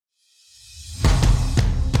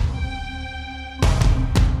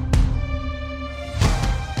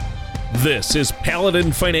This is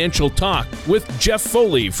Paladin Financial Talk with Jeff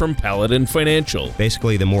Foley from Paladin Financial.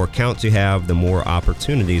 Basically, the more accounts you have, the more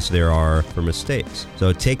opportunities there are for mistakes.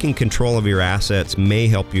 So taking control of your assets may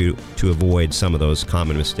help you to avoid some of those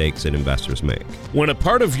common mistakes that investors make. When a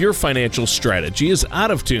part of your financial strategy is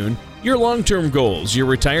out of tune, your long-term goals, your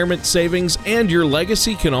retirement savings, and your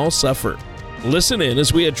legacy can all suffer. Listen in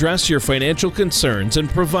as we address your financial concerns and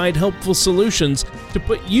provide helpful solutions to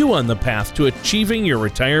put you on the path to achieving your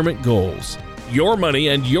retirement goals. Your money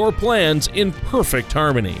and your plans in perfect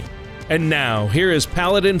harmony. And now, here is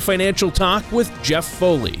Paladin Financial Talk with Jeff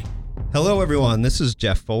Foley. Hello, everyone. This is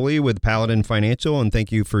Jeff Foley with Paladin Financial, and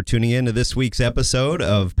thank you for tuning in to this week's episode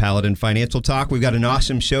of Paladin Financial Talk. We've got an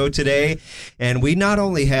awesome show today, and we not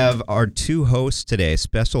only have our two hosts today,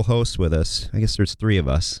 special hosts with us. I guess there's three of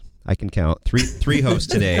us. I can count three hosts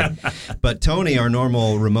today, but Tony, our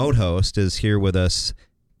normal remote host, is here with us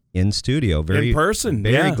in studio. In person.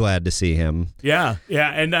 Very glad to see him. Yeah.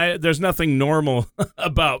 And there's nothing normal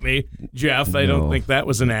about me, Jeff. I don't think that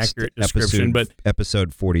was an accurate description, but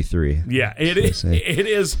episode 43. Yeah, it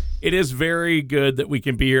is very good that we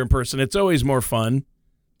can be here in person. It's always more fun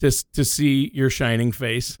to see your shining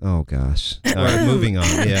face. Oh, gosh. All right, moving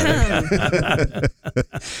on. Yeah.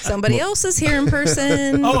 Somebody else is here in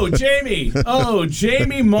person. Oh, Jamie.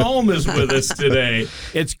 Jamie Malm is with us today.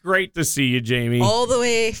 It's great to see you, Jamie. All the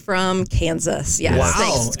way from Kansas. Yes. Wow.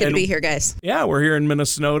 Thanks. It's good to be here, guys. Yeah, we're here in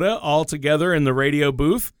Minnesota all together in the radio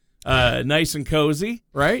booth. Nice and cozy,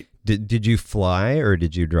 right? Did you fly or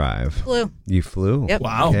did you drive? Flew. You flew? Yep.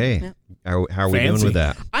 Wow. Okay. Yep. How are we doing with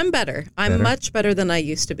that? I'm better. I'm much better than I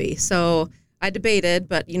used to be. So I debated,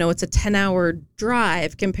 but it's a 10-hour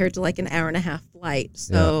drive compared to like an hour and a half flight.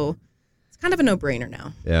 So it's kind of a no-brainer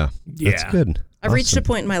now. Yeah. That's good. I've reached a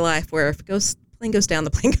point in my life where if plane goes down,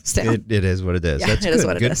 the plane goes down. It is what it is. Yeah, That's it is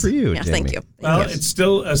what it good is. for you, Yeah, Jamie. thank you. Well, it's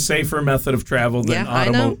still a safer method of travel than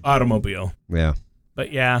automobile. Yeah.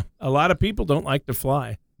 But yeah, a lot of people don't like to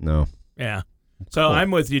fly. No. Yeah. So I'm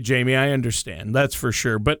with you, Jamie. I understand. That's for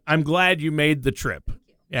sure. But I'm glad you made the trip.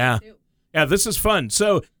 Yeah. Yeah, this is fun.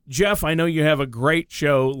 So, Jeff, I know you have a great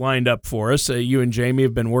show lined up for us. You and Jamie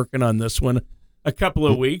have been working on this one a couple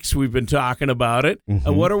of weeks. We've been talking about it.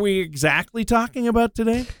 Mm-hmm. What are we exactly talking about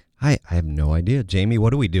today? I have no idea. Jamie,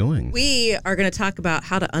 what are we doing? We are going to talk about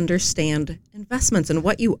how to understand investments and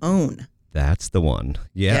what you own. That's the one.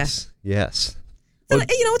 Yes. Yes.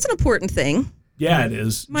 It's an important thing. Yeah, it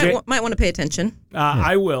is. Might want to pay attention.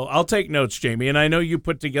 I will. I'll take notes, Jamie. And I know you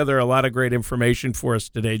put together a lot of great information for us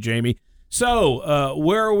today, Jamie. So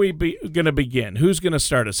where are we going to begin? Who's going to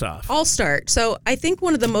start us off? I'll start. So I think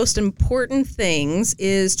one of the most important things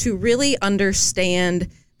is to really understand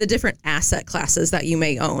the different asset classes that you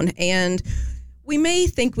may own. And we may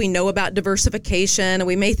think we know about diversification, and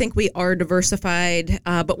we may think we are diversified,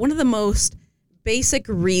 but one of the most basic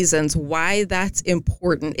reasons why that's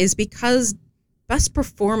important is because best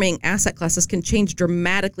performing asset classes can change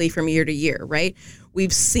dramatically from year to year, right?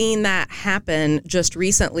 We've seen that happen just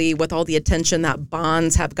recently with all the attention that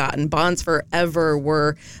bonds have gotten. Bonds forever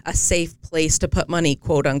were a safe place to put money,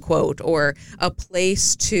 quote unquote, or a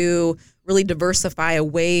place to really diversify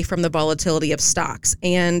away from the volatility of stocks.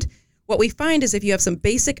 And what we find is if you have some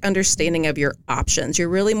basic understanding of your options, you're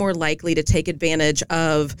really more likely to take advantage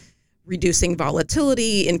of reducing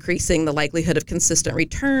volatility, increasing the likelihood of consistent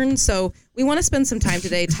returns. So we want to spend some time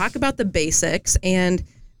today, talk about the basics. And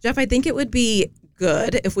Jeff, I think it would be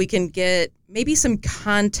good if we can get maybe some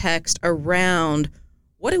context around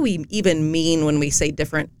what do we even mean when we say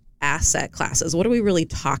different asset classes? What are we really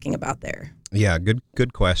talking about there? Yeah,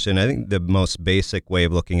 good question. I think the most basic way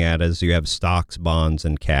of looking at it is you have stocks, bonds,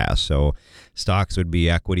 and cash. So stocks would be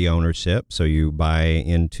equity ownership. So you buy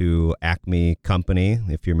into Acme Company,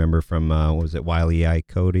 if you remember from, what was it, Wile E.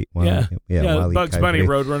 Coyote? Yeah, Wile E. Bugs Coyote. Bunny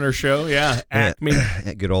Roadrunner show. Yeah, Acme.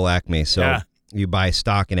 Good old Acme. So you buy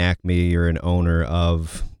stock in Acme, you're an owner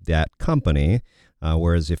of that company.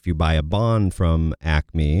 Whereas if you buy a bond from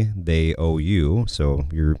Acme, they owe you. So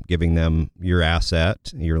you're giving them your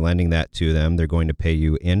asset, you're lending that to them. They're going to pay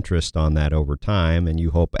you interest on that over time, and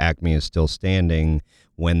you hope Acme is still standing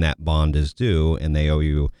when that bond is due, and they owe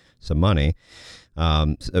you some money.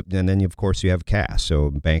 And then, of course, you have cash.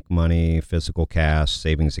 So bank money, physical cash,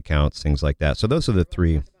 savings accounts, things like that. So those are the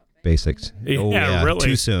three basics. Yeah, really.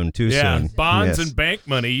 Too soon. Bonds and bank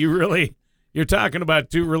money. You're talking about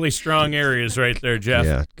two really strong areas right there, Jeff.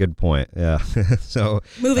 Yeah, good point. Yeah. So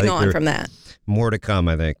moving on from that. More to come,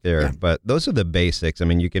 I think, there. Yeah. But those are the basics. I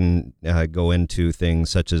mean, you can go into things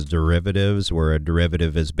such as derivatives, where a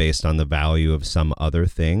derivative is based on the value of some other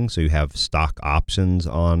thing. So you have stock options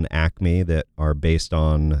on Acme that are based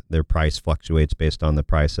on their price fluctuates based on the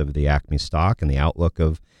price of the Acme stock and the outlook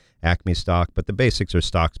of Acme stock. But the basics are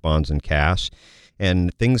stocks, bonds, and cash.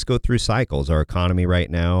 And things go through cycles. Our economy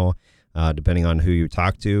right now, depending on who you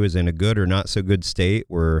talk to, is in a good or not so good state.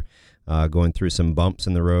 We're going through some bumps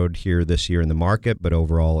in the road here this year in the market, but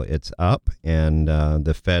overall it's up. And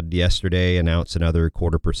the Fed yesterday announced another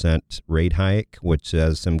 0.25% rate hike, which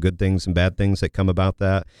has some good things and bad things that come about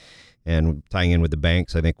that. And tying in with the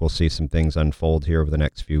banks, I think we'll see some things unfold here over the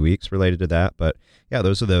next few weeks related to that. But yeah,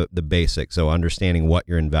 those are the basics. So understanding what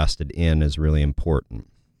you're invested in is really important.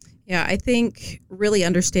 Yeah, I think really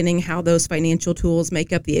understanding how those financial tools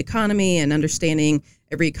make up the economy and understanding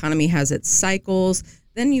every economy has its cycles.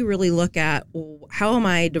 Then you really look at, well, how am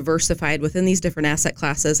I diversified within these different asset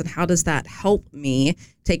classes, and how does that help me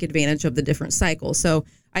take advantage of the different cycles? So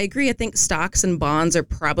I agree. I think stocks and bonds are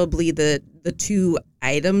probably the two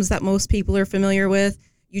items that most people are familiar with.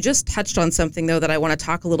 You just touched on something, though, that I want to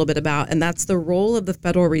talk a little bit about, and that's the role of the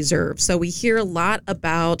Federal Reserve. So we hear a lot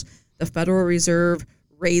about the Federal Reserve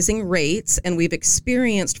raising rates, and we've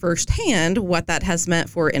experienced firsthand what that has meant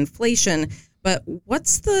for inflation. But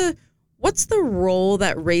what's the role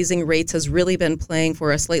that raising rates has really been playing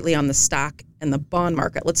for us lately on the stock and the bond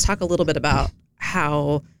market? Let's talk a little bit about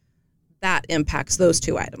how that impacts those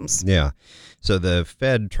two items. Yeah. So the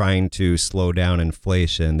Fed trying to slow down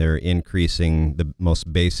inflation, they're increasing the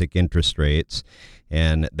most basic interest rates,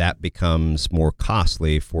 and that becomes more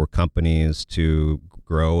costly for companies to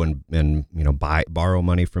grow and borrow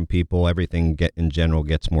money from people. Everything in general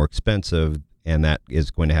gets more expensive, and that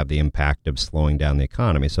is going to have the impact of slowing down the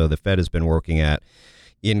economy. So the Fed has been working at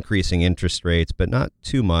increasing interest rates, but not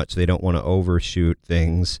too much. They don't want to overshoot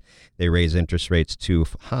things. They raise interest rates too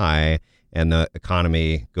high, and the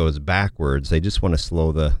economy goes backwards. They just want to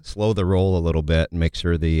slow the roll a little bit and make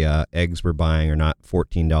sure the eggs we're buying are not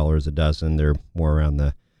 $14 a dozen. They're more around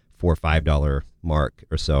the $4 or $5 mark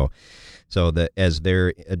or so. So that as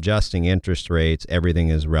they're adjusting interest rates, everything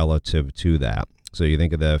is relative to that. So you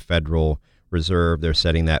think of the Federal Reserve, they're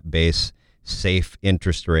setting that base safe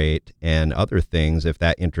interest rate and other things. If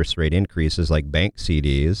that interest rate increases, like bank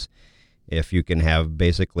CDs, if you can have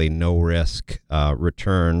basically no risk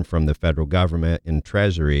return from the federal government in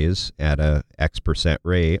treasuries at a X%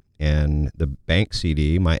 rate, and the bank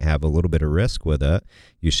CD might have a little bit of risk with it,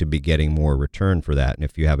 you should be getting more return for that. And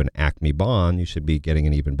if you have an Acme bond, you should be getting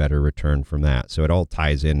an even better return from that. So it all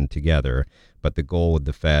ties in together. But the goal with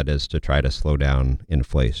the Fed is to try to slow down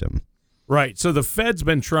inflation. Right. So the Fed's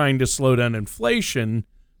been trying to slow down inflation,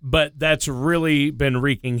 but that's really been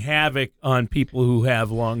wreaking havoc on people who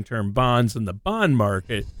have long-term bonds in the bond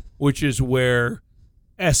market, which is where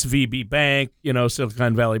SVB Bank,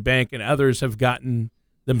 Silicon Valley Bank, and others have gotten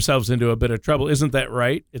themselves into a bit of trouble. Isn't that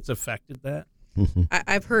right? It's affected that?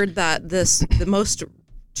 I've heard that the most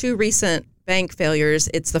two recent bank failures,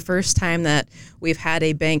 it's the first time that we've had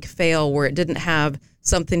a bank fail where it didn't have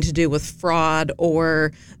something to do with fraud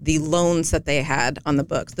or the loans that they had on the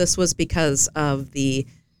books. This was because of the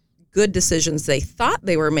good decisions they thought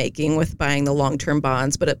they were making with buying the long-term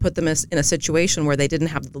bonds, but it put them in a situation where they didn't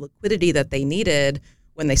have the liquidity that they needed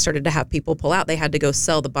when they started to have people pull out. They had to go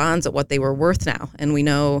sell the bonds at what they were worth now. And we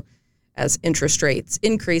know as interest rates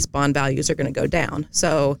increase, bond values are going to go down.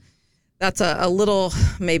 So that's a little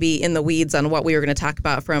maybe in the weeds on what we were going to talk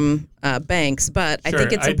about from banks, but sure, I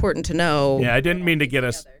think it's important to know. Yeah, I didn't mean to get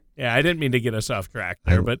us. Yeah, I didn't mean to get us off track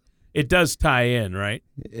there, but it does tie in, right?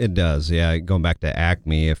 It does, yeah. Going back to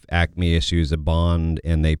Acme, if Acme issues a bond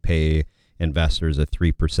and they pay investors a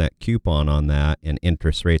 3% coupon on that, and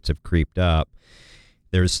interest rates have creeped up,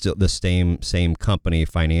 there's still the same company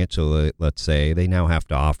financially, let's say, they now have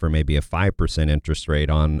to offer maybe a 5% interest rate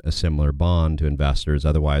on a similar bond to investors.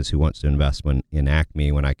 Otherwise, who wants to invest in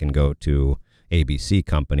Acme when I can go to ABC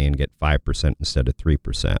company and get 5% instead of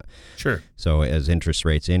 3%? Sure. So as interest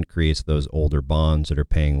rates increase, those older bonds that are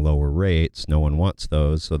paying lower rates, no one wants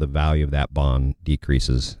those, so the value of that bond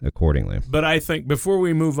decreases accordingly. But I think before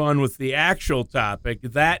we move on with the actual topic,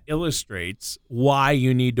 that illustrates why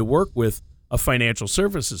you need to work with a financial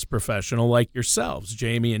services professional like yourselves,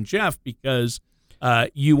 Jamie and Jeff, because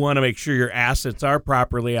you want to make sure your assets are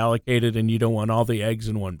properly allocated and you don't want all the eggs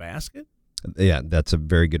in one basket? Yeah, that's a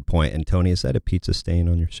very good point. And Tony, is that a pizza stain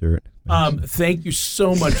on your shirt? Thank you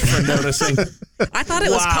so much for noticing. I thought it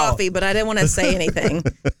was coffee, but I didn't want to say anything.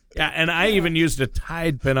 Yeah, and I even used a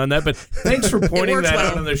Tide pen on that, but thanks for pointing that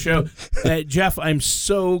out on the show. Jeff, I'm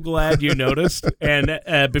so glad you noticed.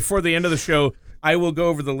 And before the end of the show, I will go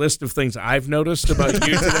over the list of things I've noticed about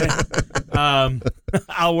you today.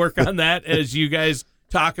 I'll work on that as you guys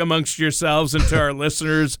talk amongst yourselves and to our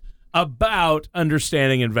listeners about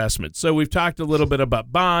understanding investments. So we've talked a little bit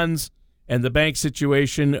about bonds and the bank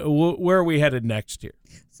situation. Where are we headed next here?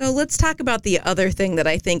 So let's talk about the other thing that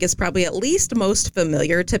I think is probably at least most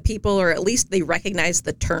familiar to people, or at least they recognize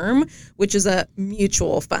the term, which is a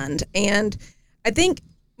mutual fund. And I think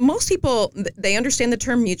most people, they understand the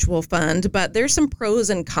term mutual fund, but there's some pros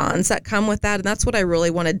and cons that come with that. And that's what I really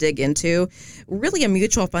want to dig into. Really, a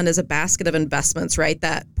mutual fund is a basket of investments, right?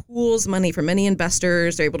 That pools money from many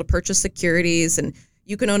investors. They're able to purchase securities, and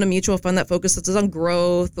you can own a mutual fund that focuses on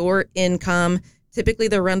growth or income. Typically,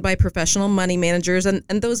 they're run by professional money managers, and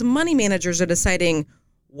those money managers are deciding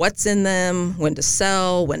what's in them, when to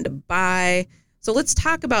sell, when to buy. So let's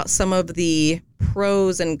talk about some of the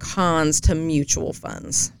pros and cons to mutual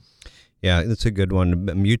funds. Yeah, that's a good one.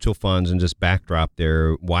 Mutual funds, and just backdrop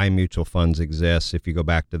there, why mutual funds exist. If you go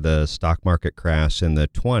back to the stock market crash in the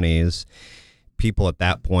 20s, people at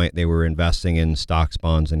that point, they were investing in stocks,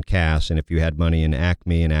 bonds, and cash. And if you had money in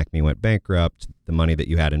Acme and Acme went bankrupt, the money that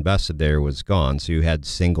you had invested there was gone. So you had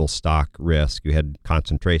single stock risk. You had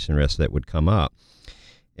concentration risk that would come up.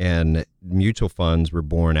 And mutual funds were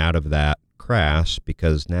born out of that crash,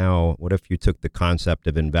 because now what if you took the concept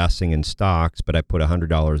of investing in stocks, but I put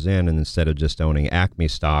 $100 in, and instead of just owning Acme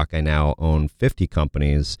stock, I now own 50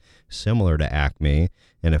 companies similar to Acme.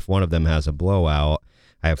 And if one of them has a blowout,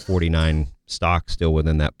 I have 49 stocks still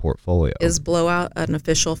within that portfolio. Is blowout an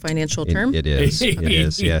official financial term? It is. It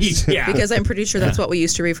is, yes. Yeah. Because I'm pretty sure that's what we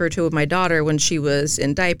used to refer to with my daughter when she was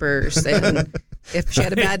in diapers. And if she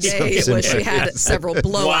had a bad day, it was she had several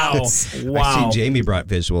blowouts. Wow. I see Jamie brought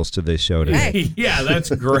visuals to this show today. Hey. Yeah,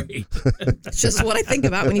 that's great. It's just what I think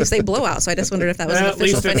about when you say blowout. So I just wondered if that was an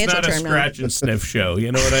official financial term. At least it's not a scratch and sniff show.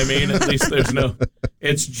 You know what I mean? At least there's no,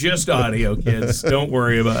 it's just audio, kids. Don't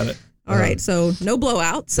worry about it. All right. So no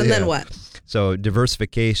blowouts. And then what? So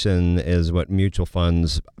diversification is what mutual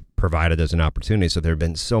funds provided as an opportunity. So there have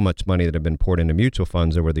been so much money that have been poured into mutual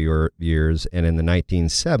funds over the years. And in the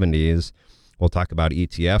 1970s, we'll talk about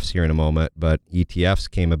ETFs here in a moment, but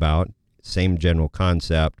ETFs came about, same general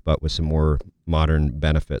concept, but with some more modern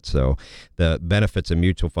benefits. So the benefits of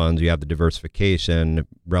mutual funds, you have the diversification,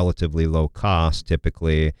 relatively low cost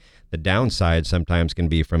typically. The downside sometimes can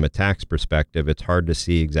be from a tax perspective. It's hard to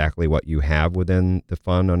see exactly what you have within the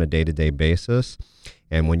fund on a day-to-day basis.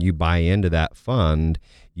 And when you buy into that fund,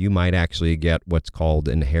 you might actually get what's called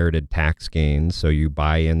inherited tax gains. So you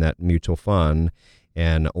buy in that mutual fund,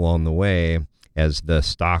 and along the way, as the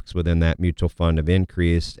stocks within that mutual fund have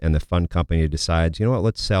increased and the fund company decides, you know what,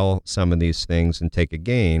 let's sell some of these things and take a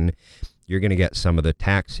gain, you're going to get some of the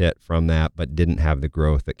tax hit from that, but didn't have the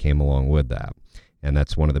growth that came along with that. And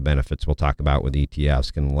that's one of the benefits we'll talk about with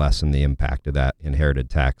ETFs, can lessen the impact of that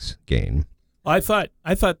inherited tax gain. I thought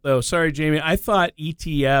though, sorry, Jamie, I thought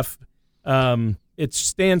ETF, it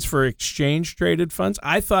stands for exchange traded funds.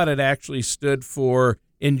 I thought it actually stood for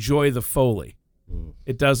enjoy the Foley.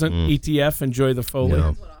 It doesn't? ETF, enjoy the Foley?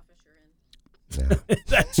 No. What office you're in. Yeah.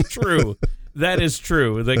 That's true. That is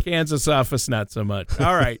true. The Kansas office, not so much.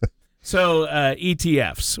 All right. So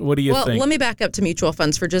ETFs, what do you think? Well, let me back up to mutual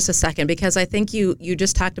funds for just a second, because I think you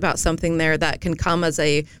just talked about something there that can come as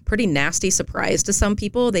a pretty nasty surprise to some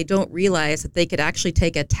people. They don't realize that they could actually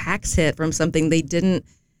take a tax hit from something they didn't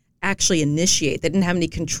actually initiate. They didn't have any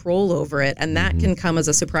control over it, and that can come as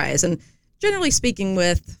a surprise. And generally speaking,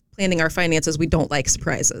 with planning our finances, we don't like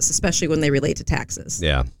surprises, especially when they relate to taxes.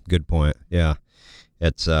 Yeah, good point. Yeah,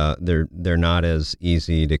 it's they're not as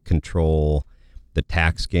easy to control the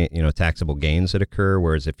taxable gains that occur.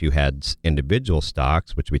 Whereas if you had individual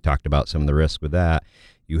stocks, which we talked about some of the risk with that,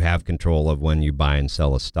 you have control of when you buy and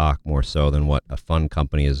sell a stock more so than what a fund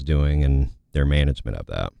company is doing and their management of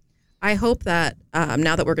that. I hope that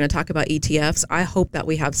now that we're going to talk about ETFs, I hope that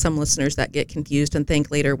we have some listeners that get confused and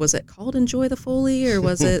think later, was it called Enjoy the Foley or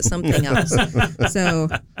was it something else? So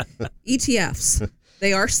ETFs,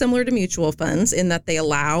 they are similar to mutual funds in that they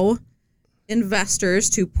allow investors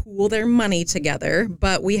to pool their money together,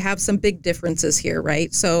 but we have some big differences here,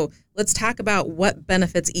 right? So let's talk about what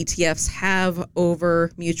benefits ETFs have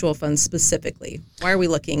over mutual funds specifically. Why are we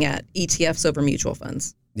looking at ETFs over mutual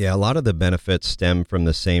funds? Yeah, a lot of the benefits stem from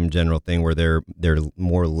the same general thing where they're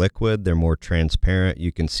more liquid, they're more transparent.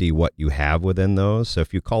 You can see what you have within those. So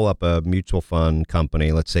if you call up a mutual fund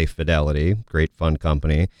company, let's say Fidelity, great fund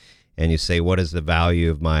company, and you say, what is the value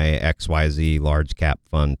of my XYZ large cap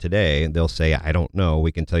fund today? They'll say, I don't know.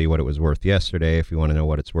 We can tell you what it was worth yesterday. If you want to know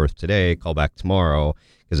what it's worth today, call back tomorrow,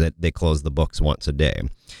 because they close the books once a day.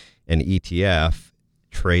 An ETF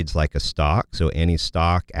trades like a stock. So any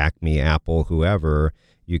stock, Acme, Apple, whoever,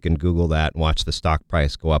 you can Google that and watch the stock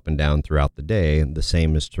price go up and down throughout the day. And the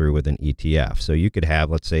same is true with an ETF. So you could have,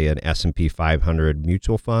 let's say, an S&P 500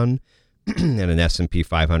 mutual fund and an S&P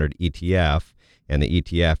 500 ETF. And the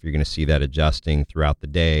ETF, you're going to see that adjusting throughout the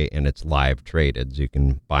day, and it's live traded. So you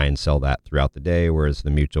can buy and sell that throughout the day, whereas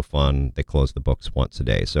the mutual fund, they close the books once a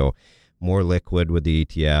day. So more liquid with the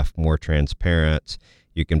ETF, more transparent.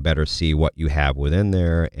 You can better see what you have within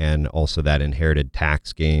there. And also that inherited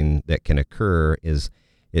tax gain that can occur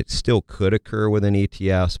it still could occur within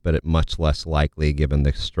ETFs, but it's much less likely given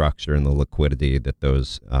the structure and the liquidity that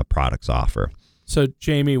those products offer. So,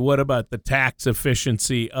 Jamie, what about the tax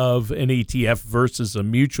efficiency of an ETF versus a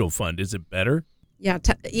mutual fund? Is it better? Yeah,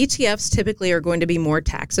 ETFs typically are going to be more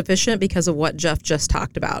tax efficient because of what Jeff just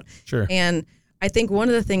talked about. Sure. And I think one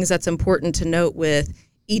of the things that's important to note with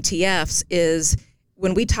ETFs is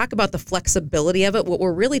when we talk about the flexibility of it, what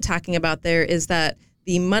we're really talking about there is that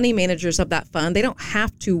the money managers of that fund, they don't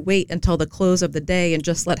have to wait until the close of the day and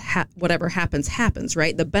just let whatever happens,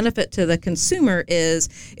 right? The benefit to the consumer is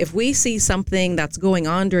if we see something that's going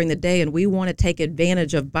on during the day and we want to take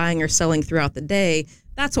advantage of buying or selling throughout the day,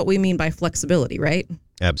 that's what we mean by flexibility, right?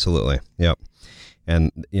 Absolutely. Yep.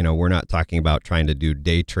 And, we're not talking about trying to do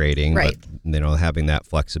day trading, right, but, having that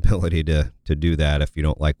flexibility to do that. If you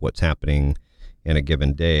don't like what's happening in a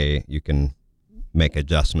given day, you can make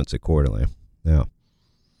adjustments accordingly. Yeah.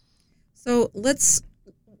 So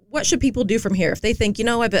what should people do from here? If they think,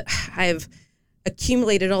 I've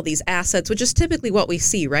accumulated all these assets, which is typically what we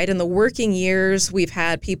see, right? In the working years, we've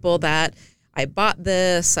had people that I bought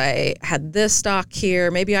this, I had this stock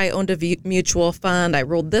here, maybe I owned a mutual fund, I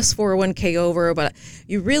rolled this 401k over, but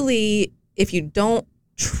if you don't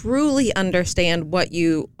truly understand what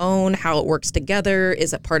you own, how it works together,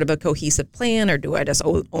 is it part of a cohesive plan, or do I just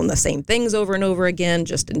own the same things over and over again,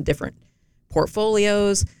 just in different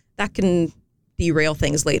portfolios? That can derail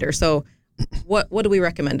things later. So what do we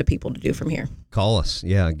recommend to people to do from here? Call us.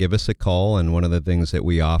 Yeah, give us a call. And one of the things that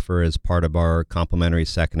we offer as part of our complimentary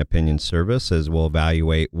second opinion service is we'll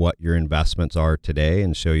evaluate what your investments are today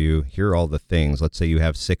and show you, here are all the things. Let's say you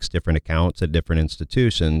have 6 different accounts at different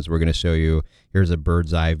institutions. We're going to show you, here's a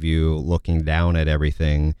bird's eye view looking down at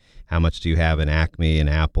everything. How much do you have in Acme and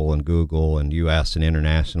Apple and Google and US and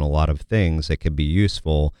international? A lot of things that could be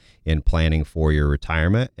useful in planning for your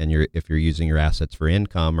retirement. And if you're using your assets for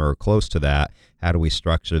income or close to that, how do we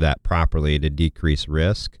structure that properly to decrease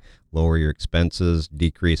risk, lower your expenses,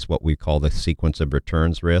 decrease what we call the sequence of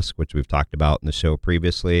returns risk, which we've talked about in the show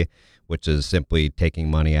previously, which is simply taking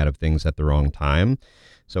money out of things at the wrong time.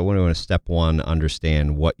 So we want to, step one,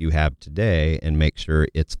 understand what you have today and make sure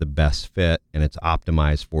it's the best fit and it's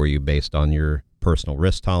optimized for you based on your personal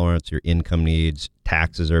risk tolerance, your income needs.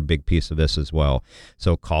 Taxes are a big piece of this as well.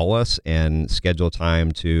 So call us and schedule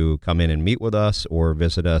time to come in and meet with us or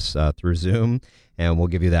visit us through Zoom, and we'll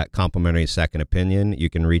give you that complimentary second opinion. You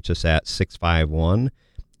can reach us at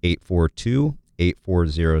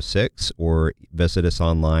 651-842-8406 or visit us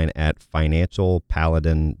online at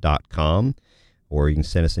financialpaladin.com. Or you can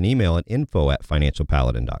send us an email at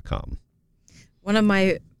info@financialpaladin.com. One of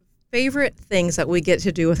my favorite things that we get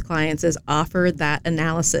to do with clients is offer that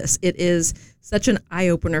analysis. It is such an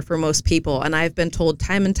eye-opener for most people. And I've been told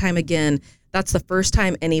time and time again, that's the first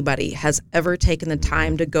time anybody has ever taken the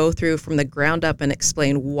time to go through from the ground up and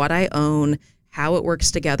explain what I own, how it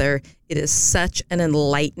works together. It is such an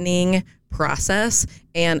enlightening process.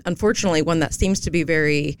 And unfortunately, one that seems to be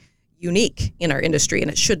very unique in our industry, and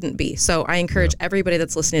it shouldn't be. So I encourage everybody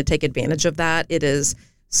that's listening to take advantage of that. It is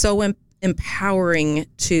so empowering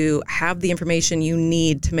to have the information you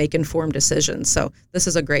need to make informed decisions. So this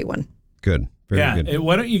is a great one. Good. Very good.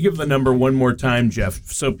 Why don't you give the number one more time, Jeff,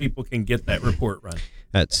 so people can get that report run?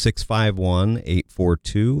 At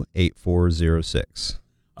 651-842-8406.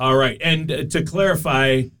 All right. And to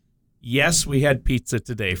clarify, yes, we had pizza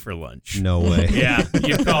today for lunch. No way. Yeah,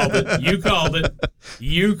 you called it. You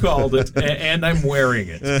called it. And I'm wearing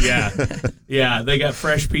it. Yeah, they got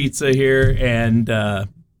fresh pizza here, and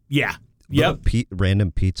yeah. Yep.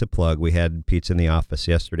 Random pizza plug. We had pizza in the office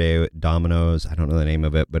yesterday at Domino's. I don't know the name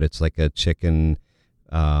of it, but it's like a chicken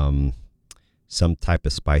some type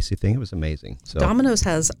of spicy thing. It was amazing. So Domino's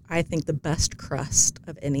has, I think, the best crust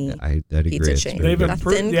of any I'd agree. pizza It's chain. very good. The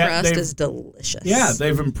thin crust is delicious. Yeah,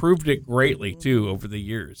 they've improved it greatly too over the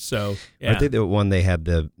years. So yeah. I think the one they had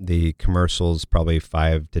the commercials probably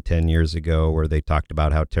 5 to 10 years ago where they talked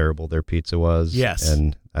about how terrible their pizza was. Yes.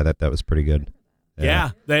 And I thought that was pretty good.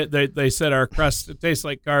 Yeah. They said our crust, it tastes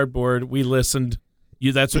like cardboard. We listened.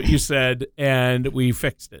 That's what you said, and we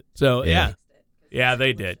fixed it. So yeah. Yeah,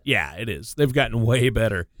 they did. Yeah, it is. They've gotten way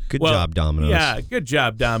better. Good job, Domino's. Yeah, good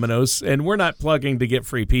job, Domino's. And we're not plugging to get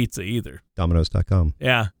free pizza either. Domino's.com.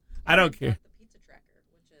 Yeah, I don't care. The pizza tracker,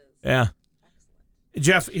 which is excellent.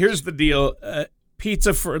 Jeff, here's the deal.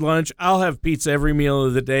 Pizza for lunch. I'll have pizza every meal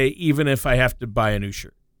of the day, even if I have to buy a new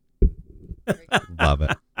shirt. Love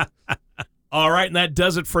it. All right, and that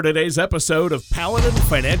does it for today's episode of Paladin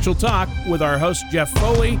Financial Talk with our host, Jeff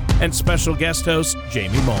Foley, and special guest host,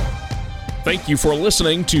 Jamie Mull. Thank you for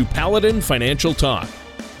listening to Paladin Financial Talk.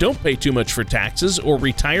 Don't pay too much for taxes or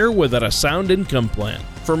retire without a sound income plan.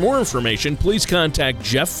 For more information, please contact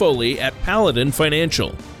Jeff Foley at Paladin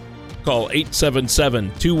Financial. Call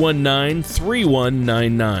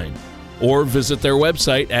 877-219-3199 or visit their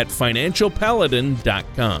website at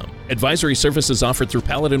financialpaladin.com. Advisory services offered through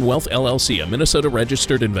Paladin Wealth LLC, a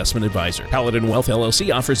Minnesota-registered investment advisor. Paladin Wealth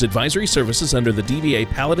LLC offers advisory services under the DBA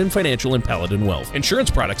Paladin Financial and Paladin Wealth. Insurance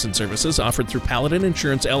products and services offered through Paladin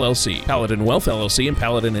Insurance LLC. Paladin Wealth LLC and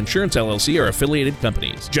Paladin Insurance LLC are affiliated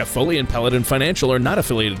companies. Jeff Foley and Paladin Financial are not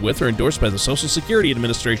affiliated with or endorsed by the Social Security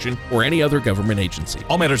Administration or any other government agency.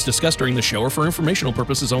 All matters discussed during the show are for informational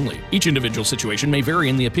purposes only. Each individual situation may vary,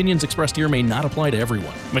 and the opinions expressed here may not apply to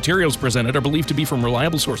everyone. Materials presented are believed to be from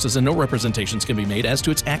reliable sources, and no representations can be made as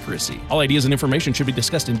to its accuracy. All ideas and information should be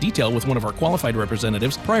discussed in detail with one of our qualified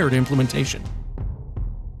representatives prior to implementation.